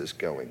where this is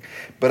going.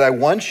 But I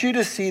want you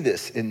to see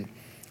this, and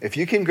if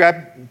you can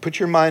put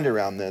your mind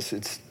around this,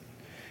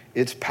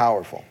 it's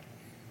powerful.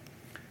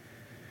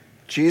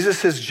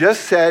 Jesus has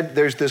just said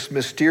there's this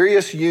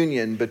mysterious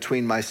union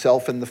between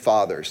myself and the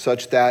Father,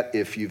 such that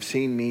if you've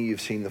seen me,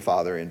 you've seen the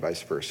Father, and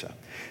vice versa.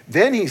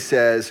 Then he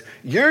says,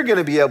 you're going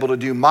to be able to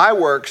do my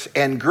works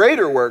and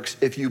greater works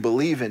if you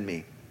believe in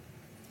me.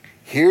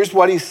 Here's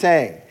what he's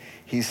saying.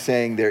 He's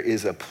saying there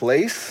is a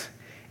place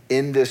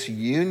in this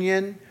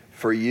union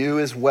for you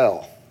as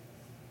well.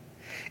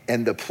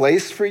 And the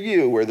place for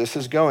you where this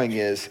is going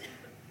is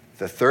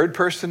the third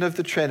person of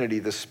the Trinity,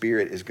 the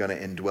Spirit, is going to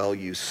indwell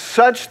you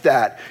such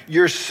that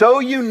you're so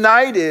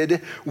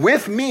united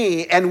with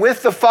me and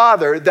with the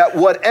Father that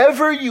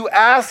whatever you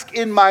ask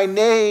in my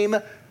name,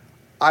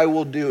 I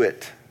will do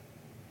it.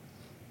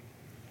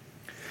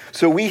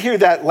 So we hear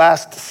that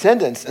last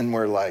sentence and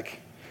we're like,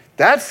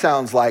 that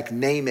sounds like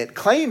name it,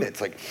 claim it.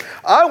 It's like,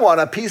 I want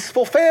a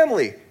peaceful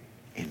family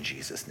in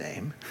Jesus'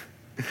 name.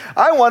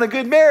 I want a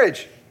good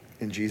marriage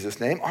in Jesus'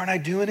 name. Aren't I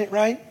doing it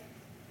right?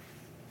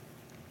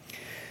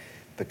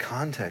 The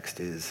context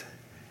is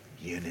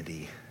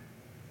unity,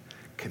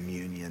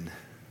 communion,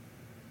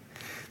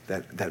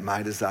 that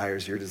my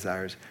desires, your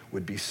desires,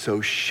 would be so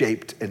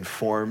shaped and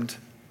formed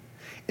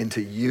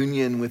into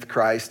union with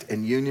Christ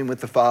and union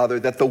with the Father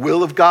that the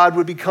will of God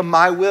would become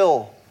my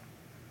will.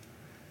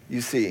 You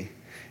see,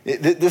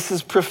 this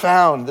is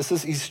profound.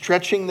 He's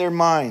stretching their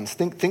minds.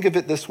 Think of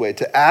it this way.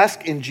 To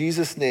ask in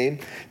Jesus' name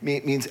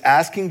means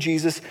asking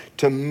Jesus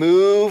to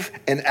move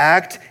and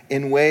act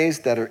in ways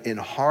that are in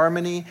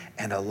harmony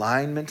and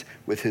alignment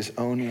with his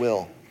own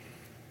will.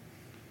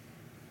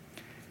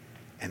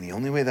 And the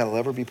only way that'll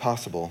ever be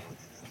possible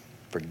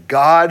for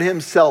God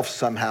himself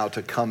somehow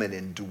to come and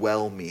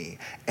indwell me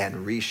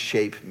and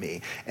reshape me.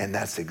 And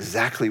that's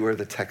exactly where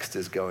the text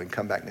is going.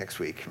 Come back next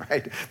week,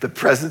 right? The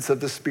presence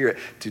of the Spirit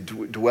to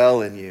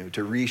dwell in you,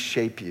 to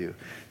reshape you.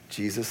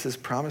 Jesus is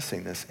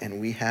promising this,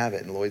 and we have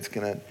it. And Lloyd's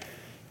going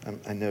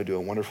to, I know, do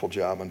a wonderful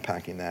job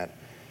unpacking that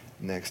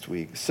next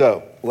week.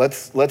 So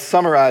let's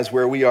summarize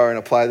where we are and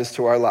apply this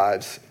to our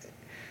lives.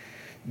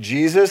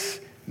 Jesus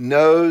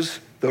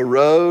knows the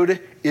road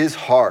is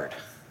hard.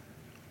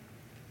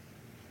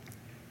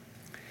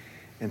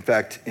 In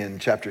fact, in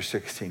chapter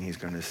 16, he's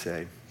going to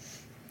say,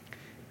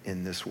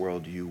 in this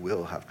world, you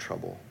will have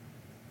trouble.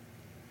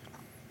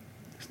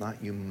 It's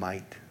not you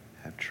might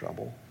have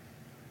trouble.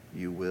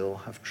 You will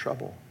have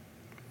trouble.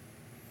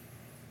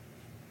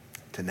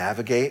 To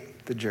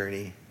navigate the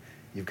journey,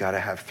 you've got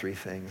to have three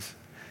things.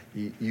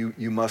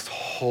 You must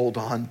hold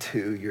on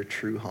to your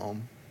true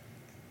home.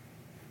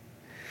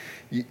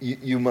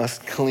 You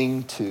must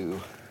cling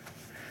to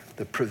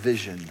the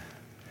provision,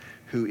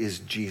 who is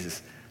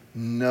Jesus.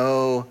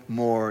 No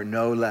more,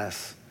 no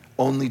less,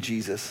 only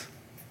Jesus.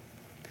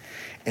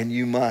 And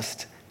you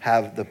must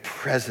have the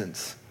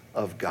presence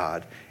of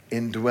God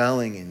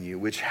indwelling in you,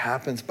 which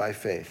happens by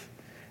faith,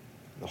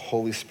 the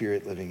Holy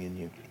Spirit living in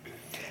you.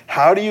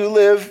 How do you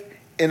live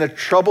in a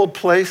troubled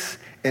place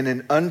in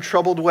an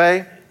untroubled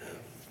way?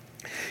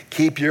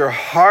 Keep your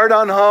heart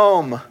on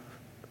home.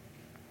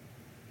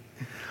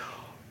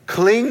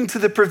 Cling to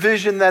the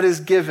provision that is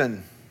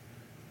given.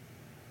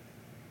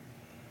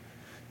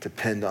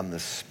 Depend on the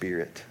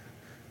Spirit,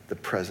 the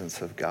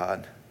presence of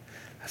God.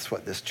 That's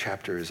what this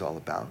chapter is all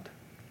about.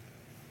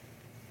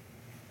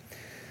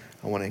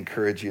 I want to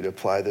encourage you to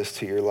apply this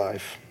to your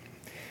life.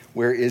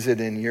 Where is it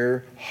in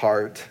your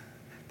heart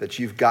that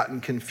you've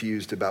gotten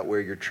confused about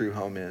where your true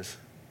home is?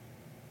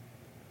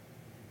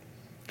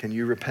 Can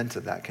you repent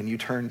of that? Can you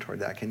turn toward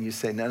that? Can you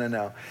say,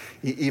 no.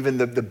 Even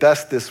the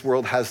best this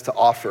world has to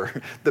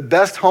offer, the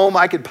best home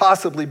I could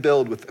possibly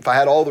build if I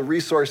had all the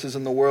resources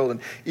in the world, and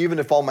even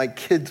if all my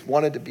kids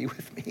wanted to be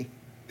with me,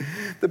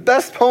 the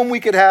best home we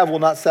could have will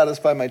not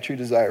satisfy my true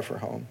desire for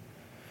home.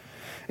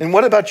 And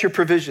what about your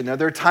provision? Are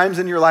there times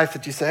in your life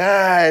that you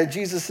say,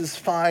 Jesus is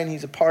fine,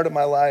 he's a part of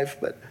my life,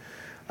 but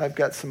I've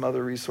got some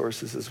other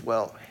resources as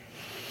well.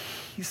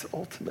 He's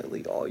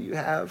ultimately all you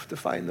have to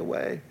find the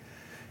way.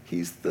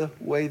 He's the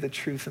way, the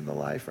truth, and the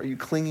life. Are you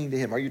clinging to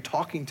him? Are you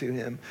talking to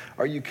him?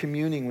 Are you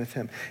communing with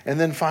him? And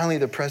then finally,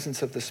 the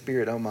presence of the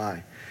Spirit. Oh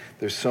my,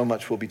 there's so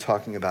much we'll be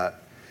talking about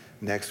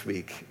next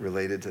week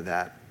related to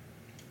that.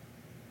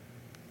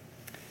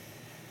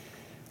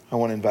 I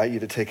want to invite you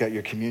to take out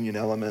your communion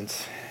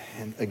elements.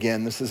 And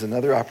again, this is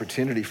another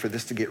opportunity for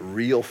this to get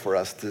real for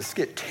us, to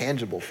get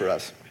tangible for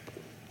us.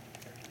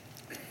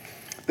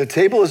 The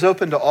table is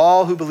open to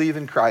all who believe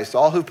in Christ,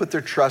 all who put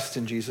their trust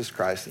in Jesus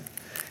Christ.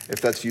 If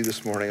that's you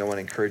this morning, I want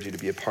to encourage you to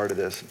be a part of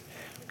this.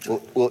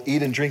 We'll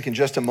eat and drink in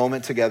just a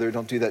moment together.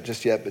 Don't do that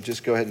just yet, but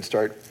just go ahead and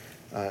start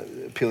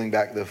peeling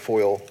back the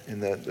foil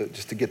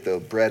just to get the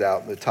bread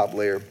out, the top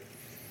layer.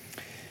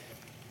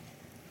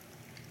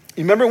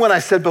 You remember when I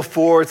said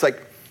before, it's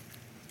like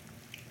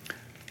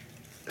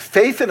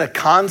faith in a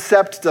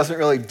concept doesn't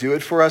really do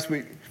it for us.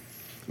 We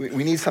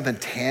need something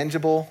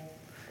tangible.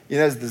 You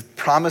know, the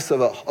promise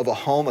of a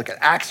home, like an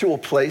actual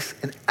place.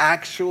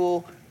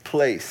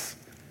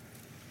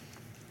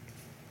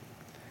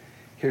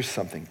 Here's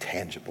something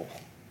tangible.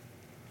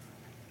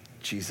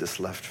 Jesus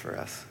left for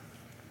us.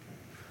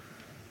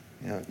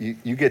 You know,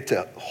 you get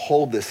to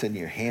hold this in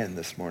your hand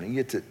this morning. You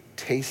get to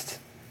taste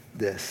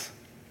this.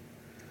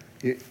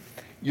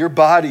 Your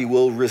body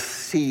will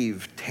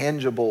receive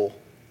tangible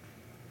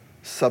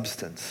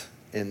substance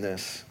in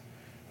this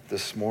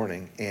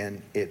morning,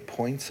 and it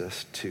points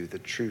us to the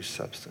true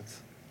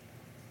substance.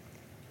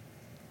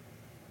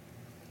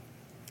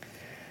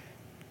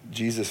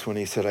 Jesus, when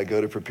he said, I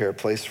go to prepare a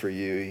place for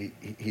you,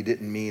 he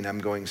didn't mean I'm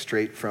going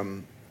straight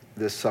from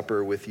this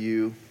supper with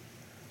you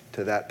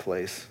to that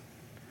place.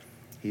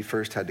 He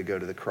first had to go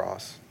to the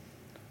cross.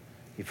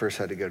 He first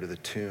had to go to the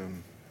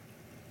tomb.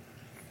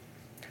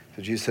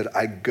 So Jesus said,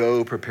 I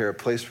go prepare a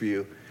place for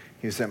you.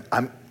 He said,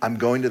 I'm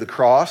going to the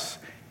cross,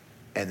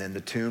 and then the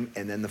tomb,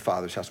 and then the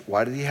Father's house.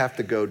 Why did he have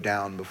to go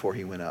down before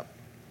he went up?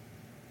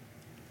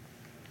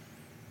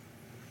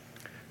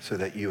 So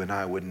that you and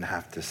I wouldn't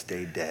have to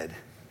stay dead.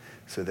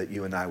 So that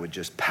you and I would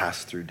just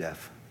pass through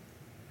death.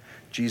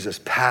 Jesus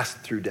passed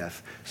through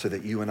death so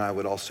that you and I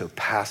would also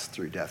pass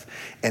through death.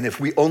 And if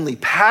we only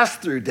pass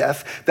through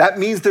death, that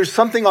means there's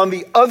something on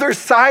the other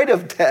side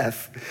of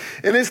death.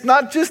 And it's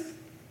not just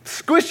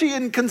squishy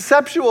and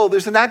conceptual.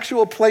 There's an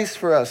actual place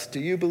for us. Do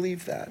you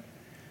believe that?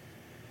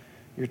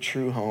 Your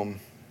true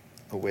home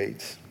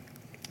awaits.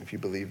 If you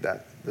believe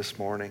that this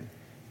morning,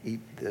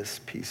 eat this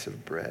piece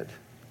of bread.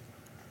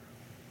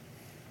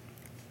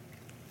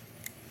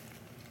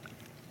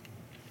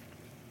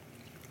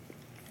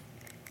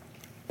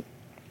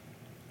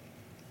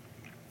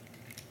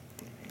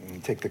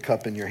 Take the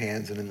cup in your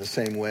hands, and in the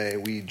same way,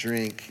 we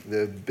drink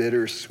the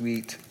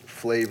bittersweet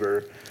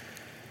flavor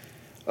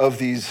of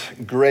these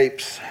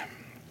grapes,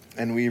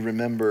 and we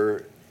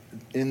remember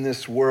in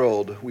this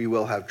world we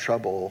will have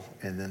trouble.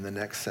 And then the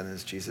next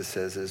sentence Jesus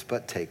says is,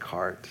 but take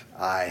heart,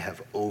 I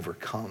have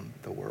overcome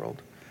the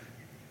world.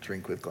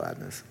 Drink with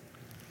gladness.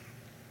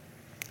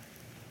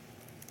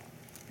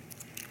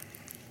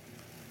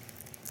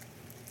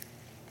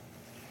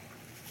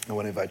 I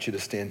want to invite you to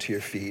stand to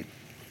your feet.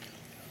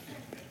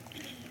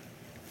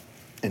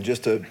 In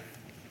just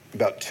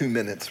about 2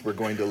 minutes, we're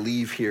going to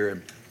leave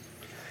here.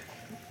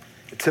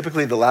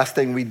 Typically, the last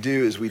thing we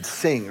do is we'd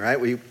sing, right?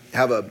 We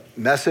have a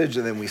message,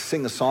 and then we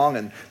sing a song,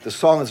 and the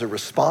song is a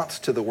response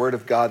to the word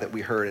of God that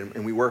we heard,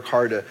 and we work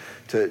hard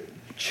to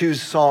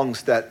choose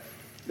songs that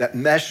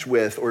mesh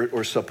with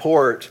or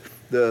support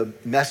the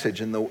message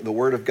and the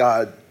word of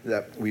God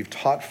that we've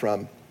taught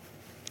from.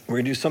 We're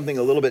going to do something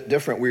a little bit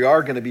different. We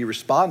are going to be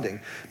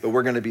responding, but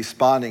we're going to be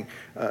responding,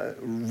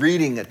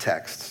 reading a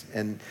text.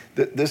 And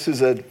this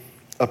is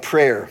a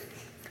prayer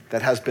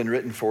that has been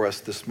written for us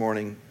this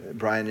morning.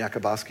 Brian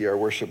Yakuboski, our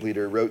worship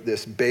leader, wrote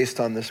this based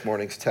on this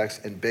morning's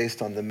text and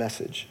based on the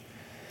message.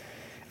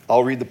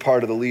 I'll read the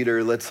part of the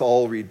leader. Let's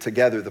all read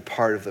together the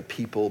part of the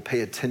people.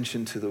 Pay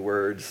attention to the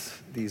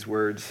words. These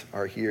words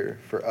are here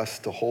for us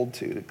to hold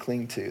to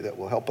cling to, that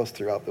will help us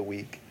throughout the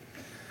week.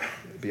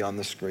 Be on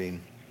the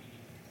screen.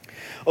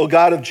 O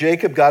God of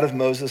Jacob, God of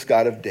Moses,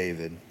 God of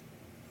David,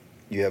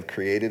 you have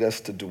created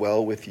us to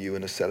dwell with you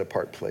in a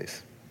set-apart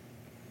place.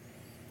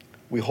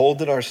 We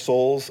hold in our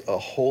souls a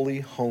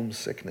holy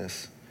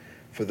homesickness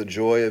for the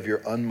joy of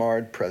your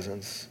unmarred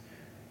presence,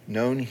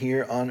 known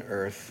here on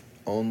earth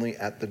only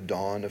at the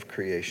dawn of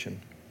creation.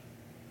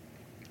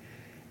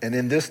 And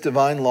in this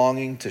divine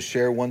longing to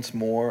share once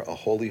more a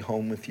holy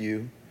home with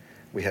you,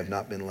 we have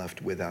not been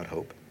left without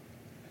hope.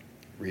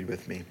 Read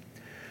with me.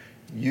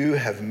 You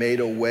have made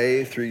a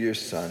way through your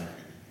Son.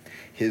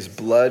 His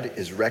blood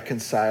is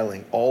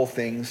reconciling all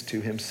things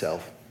to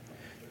himself.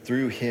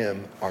 Through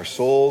him, our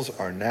souls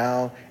are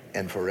now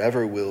and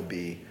forever will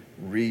be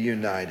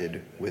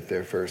reunited with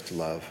their first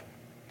love.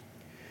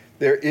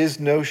 There is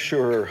no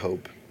surer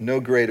hope, no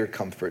greater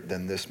comfort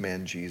than this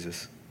man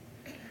Jesus.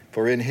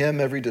 For in him,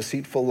 every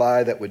deceitful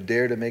lie that would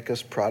dare to make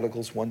us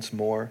prodigals once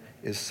more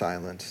is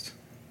silenced.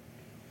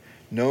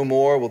 No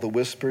more will the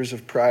whispers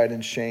of pride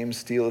and shame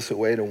steal us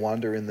away to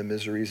wander in the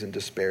miseries and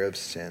despair of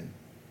sin.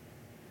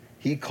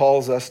 He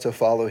calls us to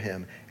follow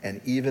him,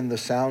 and even the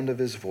sound of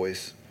his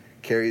voice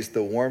carries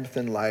the warmth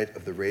and light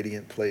of the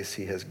radiant place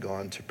he has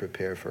gone to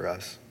prepare for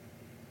us.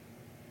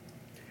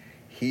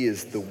 He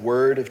is the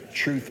word of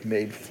truth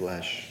made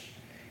flesh.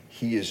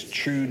 He is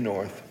true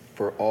north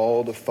for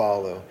all to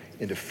follow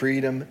into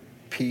freedom,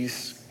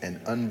 peace, and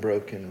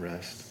unbroken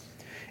rest.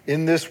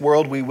 In this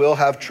world we will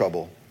have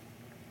trouble.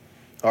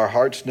 Our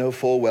hearts know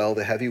full well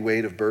the heavy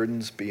weight of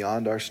burdens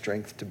beyond our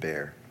strength to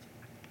bear.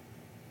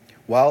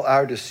 While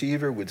our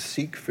deceiver would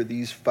seek for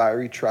these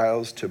fiery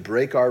trials to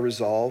break our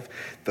resolve,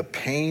 the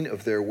pain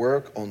of their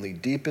work only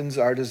deepens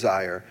our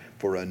desire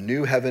for a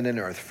new heaven and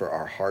earth for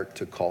our heart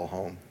to call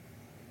home.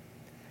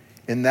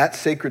 In that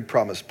sacred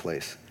promised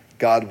place,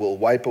 God will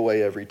wipe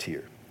away every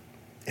tear,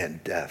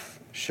 and death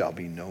shall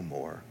be no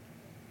more.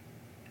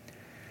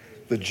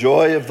 The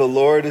joy of the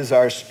Lord is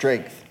our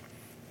strength.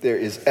 There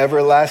is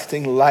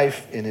everlasting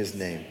life in his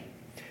name.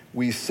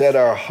 We set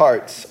our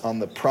hearts on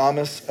the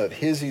promise of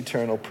his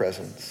eternal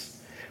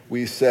presence.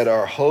 We set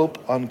our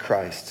hope on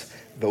Christ,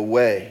 the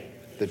way,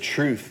 the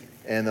truth,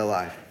 and the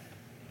life.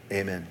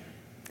 Amen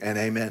and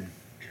amen.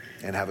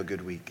 And have a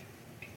good week.